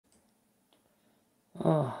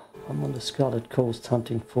I'm on the Scarlet coast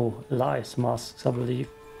hunting for Elias masks, I believe.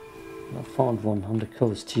 And I found one on the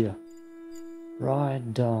coast here.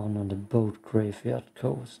 Right down on the boat graveyard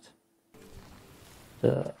coast.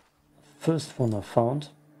 The first one I found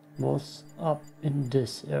was up in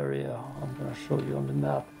this area. I'm gonna show you on the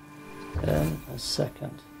map in a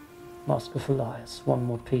second. Mask of Elias, one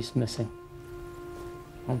more piece missing.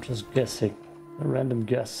 I'm just guessing, a random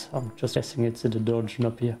guess. I'm just guessing it's in the dungeon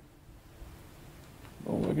up here.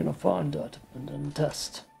 Well, we're gonna find that and then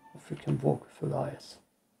test if we can walk with Elias.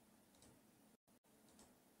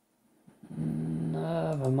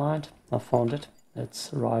 Never mind, I found it.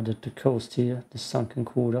 It's right at the coast here, the sunken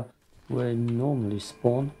quarter, where I normally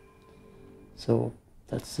spawn. So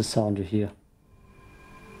that's the sound you hear.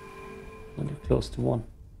 Really close to one.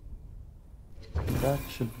 And that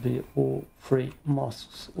should be all 3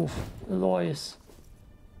 masks of Elias.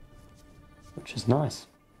 Which is nice.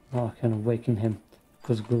 Now I can awaken him,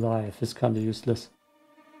 because Goliath is kinda useless.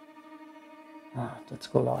 That's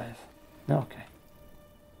Goliath. Okay.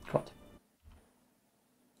 Got it.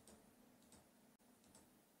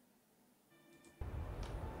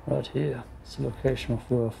 Right here is the location of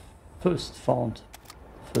where I first found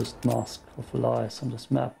the first mask of Elias on this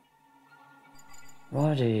map.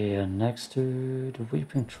 Right here, next to the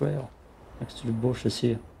Weeping Trail, next to the bushes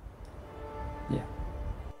here. Yeah.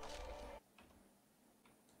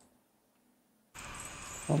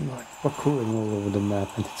 I'm like parkouring all over the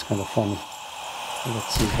map and it's kind of funny.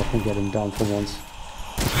 Let's see if I can get him down for once.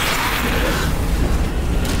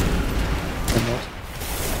 Or not.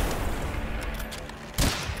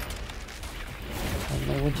 I don't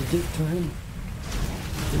know what you did to him.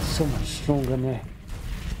 He's so much stronger now.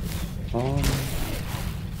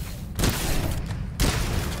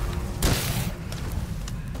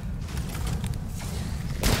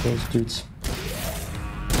 Those dudes.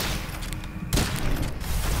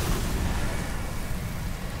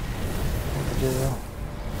 Over there.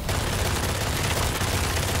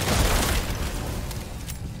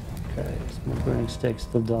 Okay, there's more burning stakes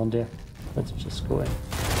still down there. Let's just go in.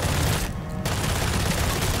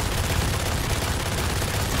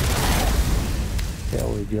 There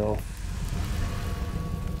we go.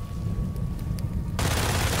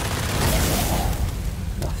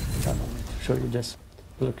 I don't need to show you this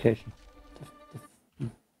location.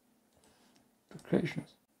 Locations.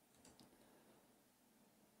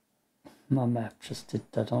 My map just did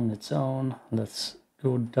that on its own. Let's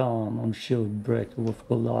go down on Shield Breaker with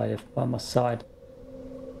Goliath by my side.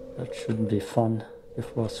 That shouldn't be fun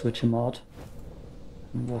before I switch him out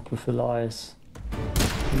and walk with Elias.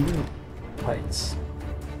 New heights.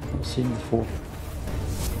 Never seen before.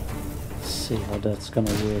 Let's see how that's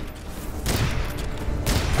gonna work.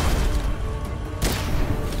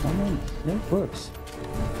 I mean, it works.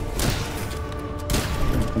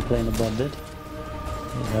 Don't complain about it.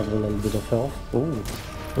 You have a little bit of health. Oh,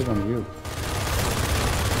 good on you.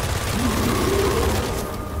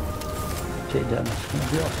 Okay, damage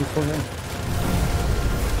gonna be awful for him.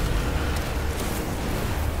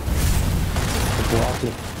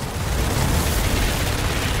 Awful.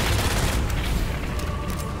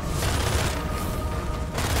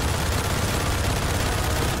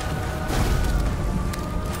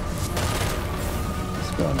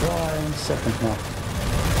 It's gonna die in a second now.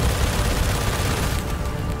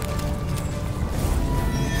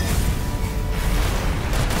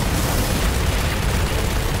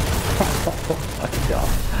 Oh my god.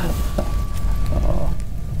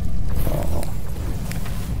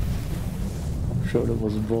 I'm sure there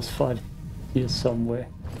was a boss fight here somewhere.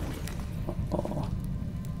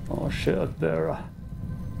 Oh, shirt bearer.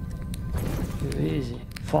 Too easy.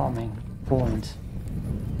 Farming point.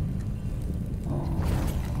 Oh,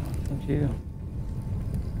 thank you.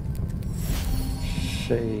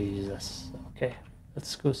 Jesus. Okay,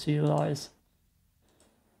 let's go see Elias.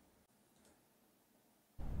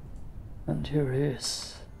 And here he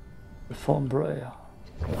is, the Preyer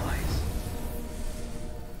Elias.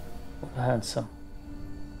 What a handsome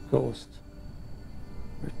ghost.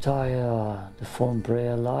 Retire the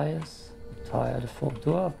Preyer Elias. Retire the form.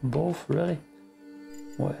 Do I have both really?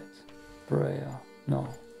 Wait, Preyer. No,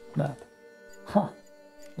 map. Huh,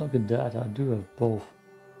 look at that, I do have both.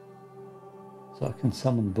 So I can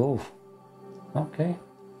summon both. Okay,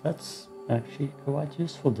 that's actually quite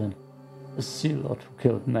useful then. The Zealot who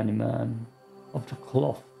killed many men of the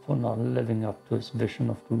cloth for not living up to his vision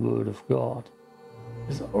of the word of God.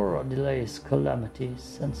 His aura delays calamity,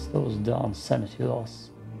 sends those down sanity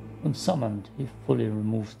loss. When summoned, he fully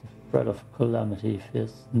removes the threat of calamity if he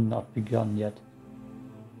has not begun yet.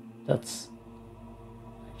 That's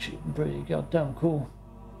actually pretty goddamn cool.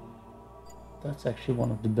 That's actually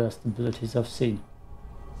one of the best abilities I've seen.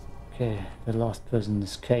 Okay, the last person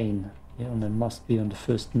is Kane. Yeah, and it must be on the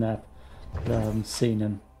first map, but I haven't seen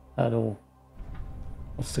him at all.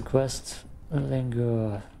 What's the quest?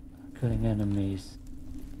 Linger, killing enemies.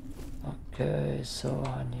 Okay, so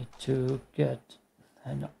I need to get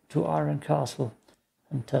to Iron Castle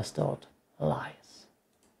and test out Elias.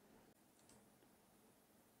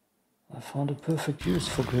 I found a perfect use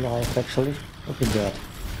for Goliath actually. Look at that.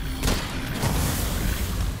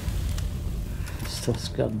 It's those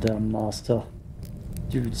goddamn master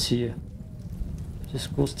dudes here.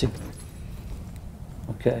 Disgusting.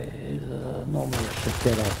 Okay, normally I should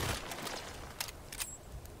get up.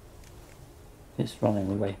 He's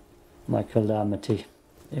running away. My calamity.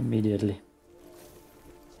 Immediately.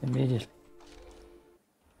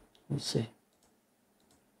 We'll see.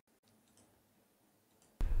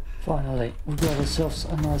 Finally, we got ourselves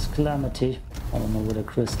a nice calamity. I don't know what a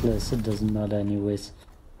crystal is, it doesn't matter anyways.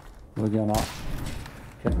 We're gonna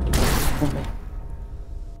get the rest for me.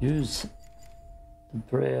 Use the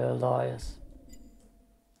Preyer Elias.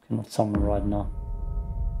 Cannot summon right now.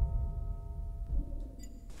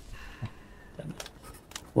 Damn it.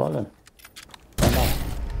 Well then. Why not?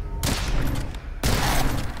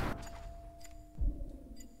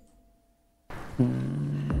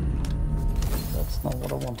 That's not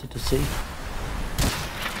what I wanted to see.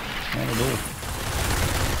 Not at all.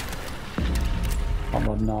 How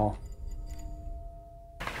about now?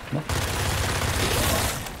 Nope.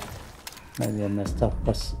 Maybe I messed up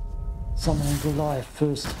by summoning Goliath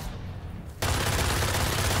first.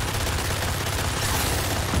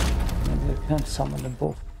 Maybe I can't summon them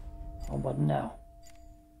both. How about now?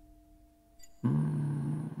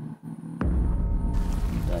 Damn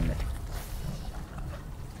it.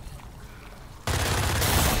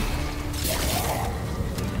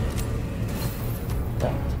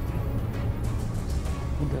 Damn it.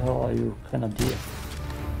 Who the hell are you, Grenadier?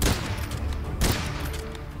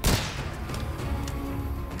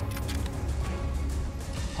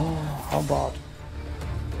 Oh, how about...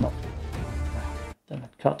 No. Damn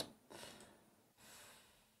it, cut.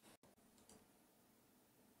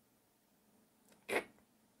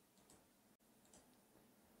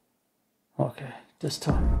 Okay, this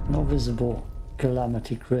time no visible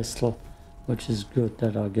calamity crystal, which is good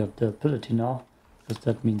that I got the ability now, because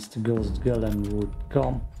that means the ghost golem would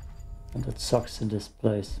come, and that sucks in this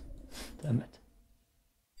place. Damn it.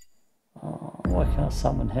 Why can't I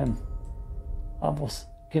summon him? I was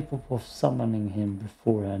capable of summoning him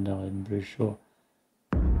beforehand, I'm pretty sure.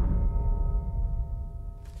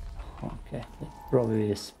 Okay, it probably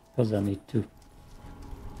is, because I need to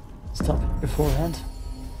stop it beforehand.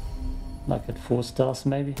 Like at 4 stars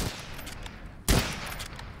maybe.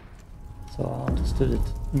 So I understood it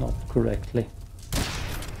not correctly.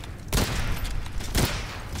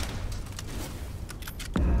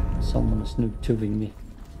 Someone is noob tubing me.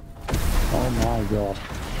 Oh my god.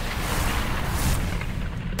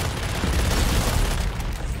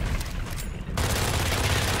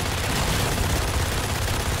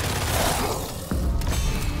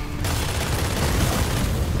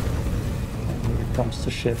 And here comes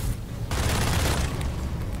the ship.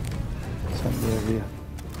 Somewhere here.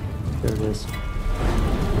 There it is.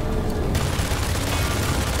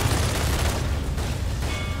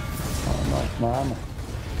 Oh, like my armor.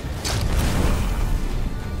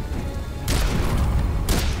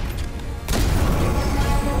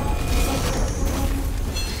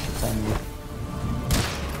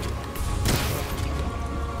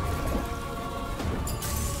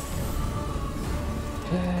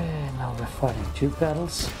 Okay, now we're fighting 2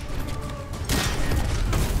 battles.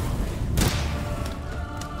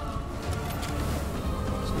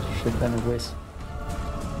 Ship anyways.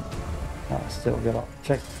 I still gotta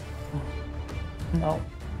check. No,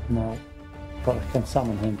 but I can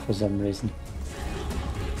summon him for some reason.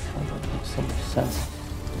 Oh, that makes so much sense.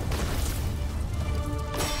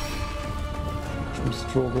 Some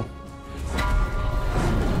struggle.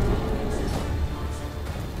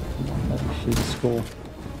 Come on, let me shoot the score.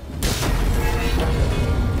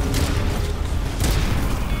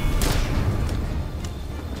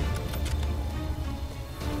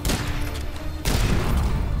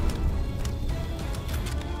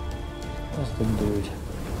 Dude,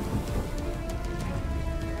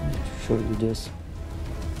 I need to show you this.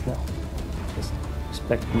 No, just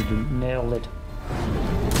expect me to nail it.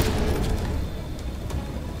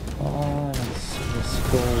 Oh, let's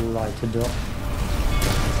go light it up.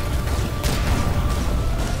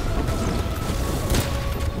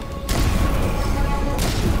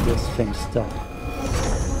 See this thing stuck.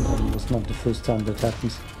 That was not the first time that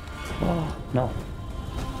happens. Oh no.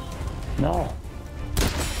 No.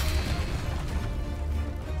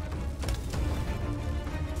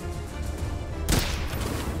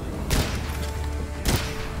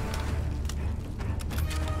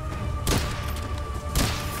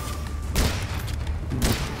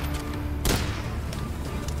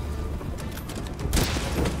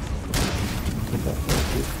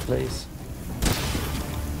 Place.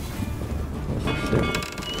 Where's the ship?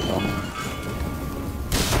 Oh.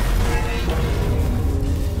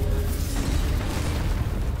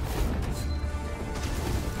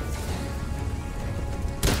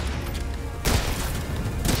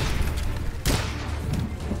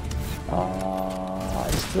 Ah,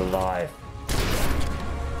 I'm still alive.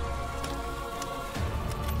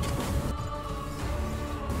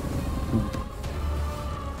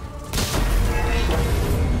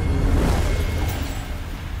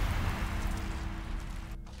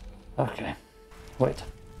 Okay, wait.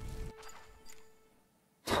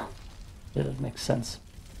 Yeah, that makes sense.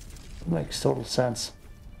 It makes total sense.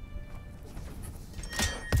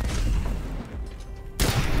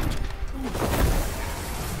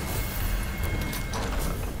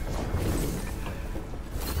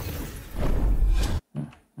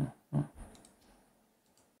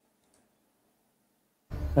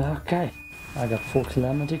 Okay, I got 4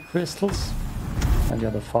 Calamity crystals. I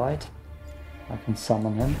got a fight. I can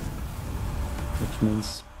summon him. Which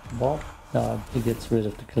means, well, he gets rid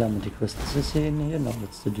of the Calamity crystals. Is he in here? No,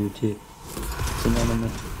 that's the duty. It's an enemy.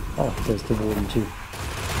 Oh, there's the warden too.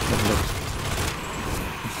 But look.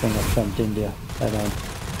 Good thing I jumped in there. Head on.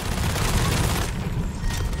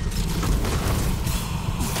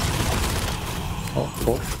 Oh,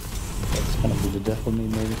 fuck. That's gonna be the death of me,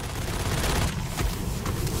 maybe.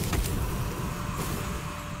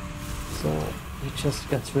 So, he just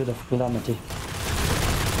gets rid of Calamity.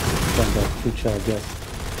 From the future, I guess.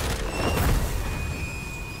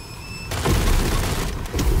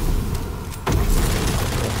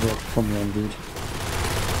 That worked for me indeed.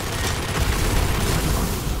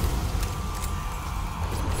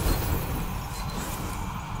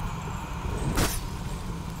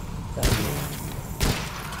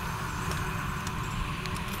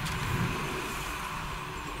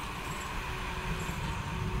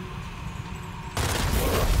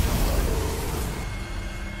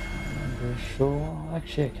 Sure,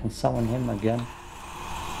 actually I can summon him again.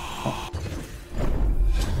 Oh.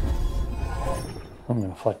 I'm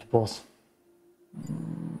gonna fight the boss.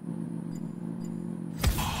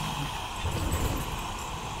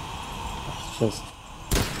 Let's just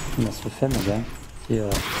mess with him again. See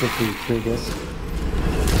how quickly he triggers.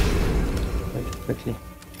 Very quickly.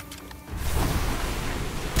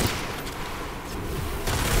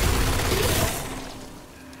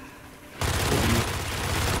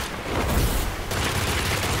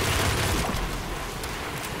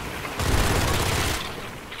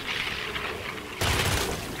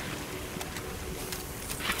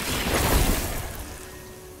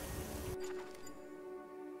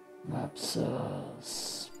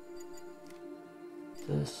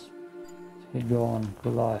 This. We go on.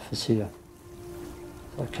 Goliath is here.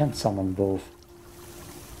 So I can't summon both.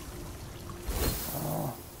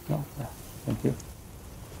 No, yeah, thank you.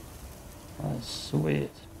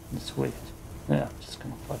 Sweet. Sweet. Yeah, I'm just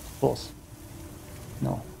gonna fight the boss.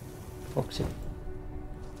 No. Foxy.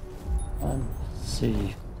 And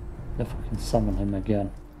see if I can summon him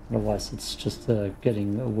again. Otherwise it's just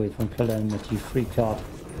getting away from Calamity free card.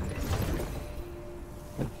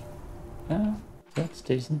 But, yeah, that's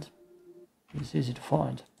decent. It's easy to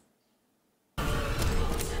find.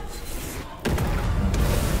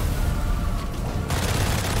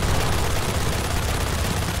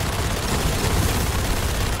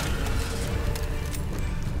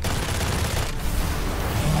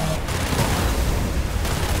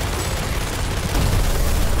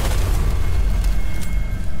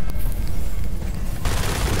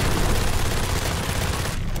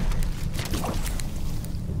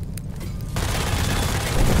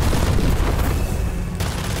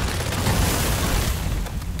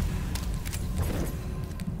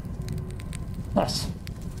 Nice.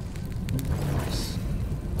 Nice.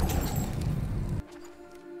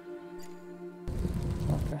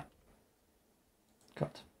 Okay.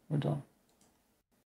 Cut. We're done.